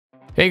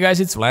Hey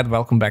guys, it's Vlad,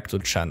 welcome back to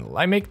the channel.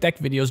 I make tech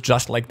videos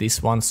just like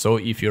this one, so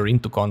if you're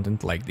into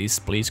content like this,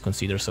 please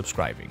consider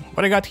subscribing.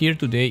 What I got here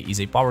today is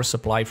a power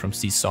supply from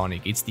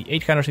Seasonic. It's the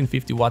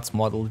 850 watts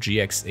model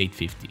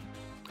GX-850.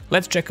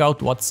 Let's check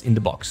out what's in the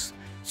box.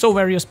 So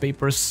various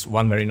papers,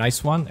 one very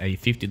nice one, a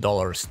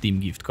 $50 Steam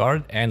gift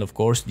card, and of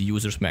course the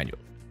user's manual.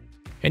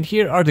 And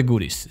here are the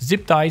goodies,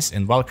 zip ties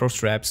and velcro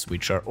straps,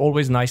 which are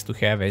always nice to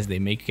have as they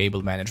make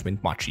cable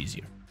management much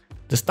easier.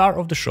 The star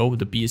of the show,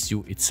 the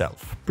PSU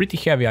itself. Pretty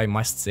heavy I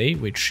must say,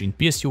 which in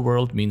PSU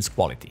world means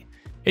quality.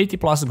 80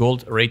 plus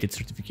gold rated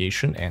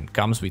certification and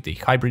comes with a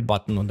hybrid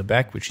button on the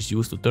back which is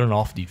used to turn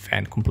off the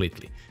fan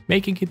completely,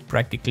 making it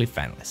practically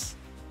fanless.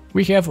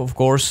 We have of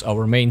course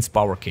our mains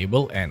power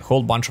cable and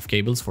whole bunch of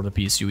cables for the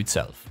PSU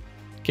itself.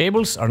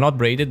 Cables are not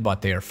braided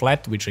but they are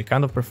flat, which I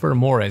kind of prefer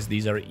more as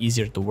these are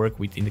easier to work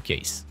with in the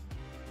case.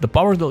 The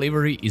power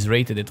delivery is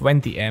rated at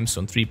 20 amps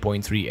on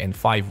 3.3 and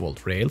 5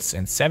 volt rails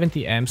and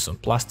 70 amps on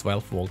plus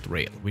 12 volt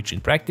rail, which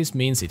in practice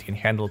means it can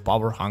handle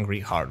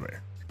power-hungry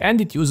hardware. And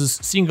it uses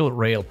single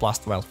rail plus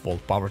 12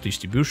 volt power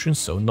distribution,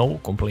 so no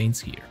complaints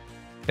here.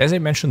 As I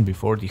mentioned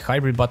before, the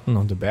hybrid button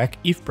on the back,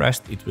 if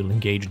pressed, it will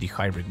engage the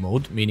hybrid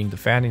mode, meaning the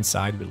fan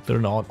inside will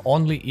turn on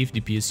only if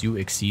the PSU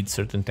exceeds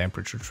certain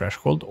temperature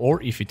threshold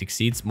or if it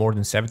exceeds more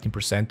than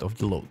 70% of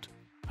the load.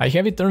 I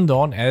have it turned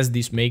on as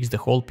this makes the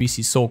whole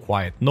PC so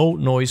quiet, no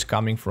noise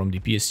coming from the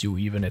PSU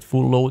even at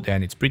full load,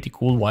 and it's pretty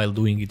cool while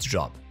doing its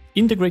job.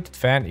 Integrated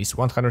fan is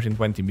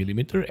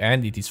 120mm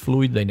and it is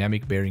fluid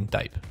dynamic bearing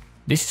type.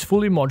 This is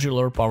fully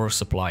modular power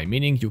supply,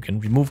 meaning you can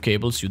remove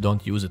cables you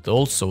don't use at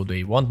all, so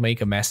they won't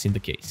make a mess in the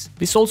case.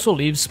 This also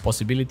leaves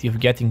possibility of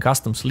getting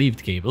custom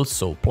sleeved cables,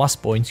 so plus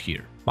points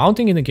here.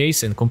 Mounting in the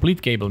case and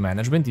complete cable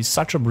management is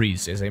such a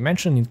breeze. As I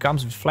mentioned, it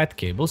comes with flat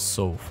cables,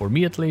 so for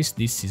me at least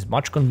this is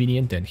much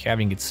convenient than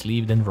having it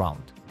sleeved and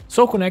round.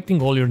 So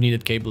connecting all your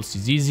needed cables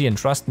is easy, and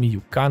trust me,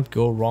 you can't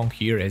go wrong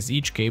here as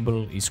each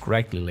cable is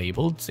correctly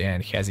labeled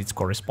and has its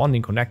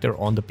corresponding connector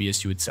on the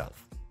PSU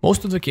itself.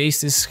 Most of the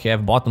cases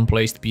have bottom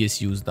placed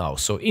PSUs now,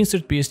 so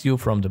insert PSU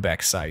from the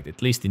back side,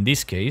 at least in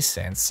this case,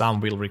 and some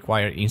will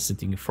require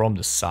inserting from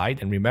the side,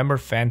 and remember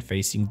fan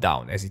facing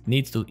down as it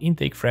needs to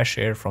intake fresh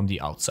air from the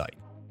outside.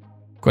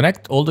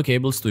 Connect all the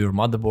cables to your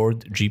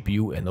motherboard,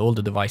 GPU and all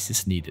the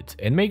devices needed,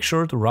 and make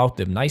sure to route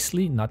them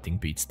nicely. Nothing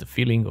beats the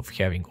feeling of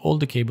having all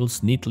the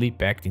cables neatly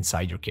packed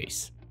inside your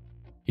case.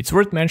 It's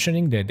worth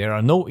mentioning that there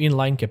are no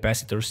inline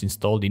capacitors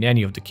installed in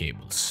any of the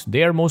cables.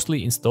 They are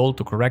mostly installed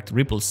to correct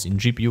ripples in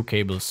GPU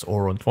cables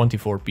or on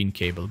 24-pin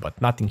cable,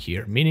 but nothing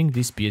here, meaning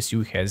this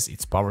PSU has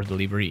its power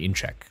delivery in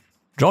check.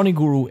 Johnny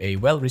Guru, a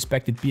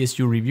well-respected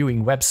PSU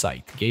reviewing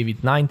website, gave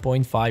it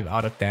 9.5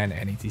 out of 10,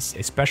 and it is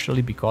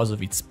especially because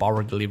of its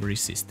power delivery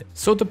system.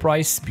 So the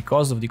price,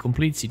 because of the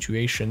complete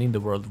situation in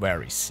the world,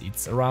 varies.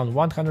 It's around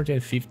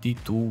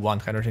 $150 to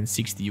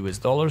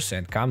 $160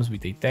 and comes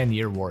with a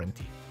 10-year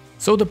warranty.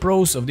 So the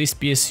pros of this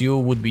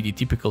PSU would be the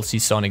typical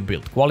Seasonic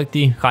build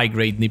quality,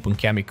 high-grade Nippon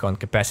Chemicon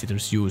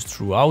capacitors used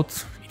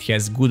throughout, it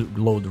has good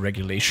load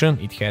regulation,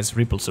 it has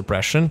ripple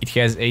suppression, it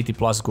has 80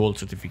 plus gold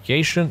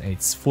certification,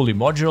 it's fully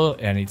modular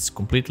and it's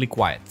completely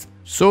quiet.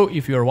 So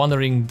if you are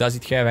wondering does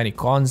it have any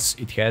cons,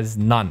 it has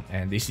none,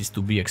 and this is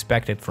to be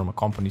expected from a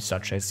company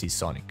such as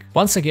Seasonic.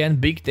 Once again,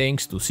 big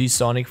thanks to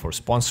Seasonic for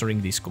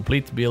sponsoring this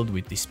complete build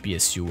with this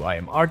PSU. I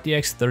am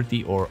RTX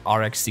 30 or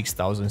RX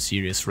 6000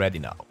 series ready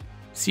now.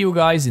 See you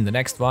guys in the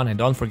next one, and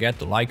don't forget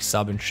to like,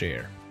 sub and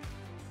share.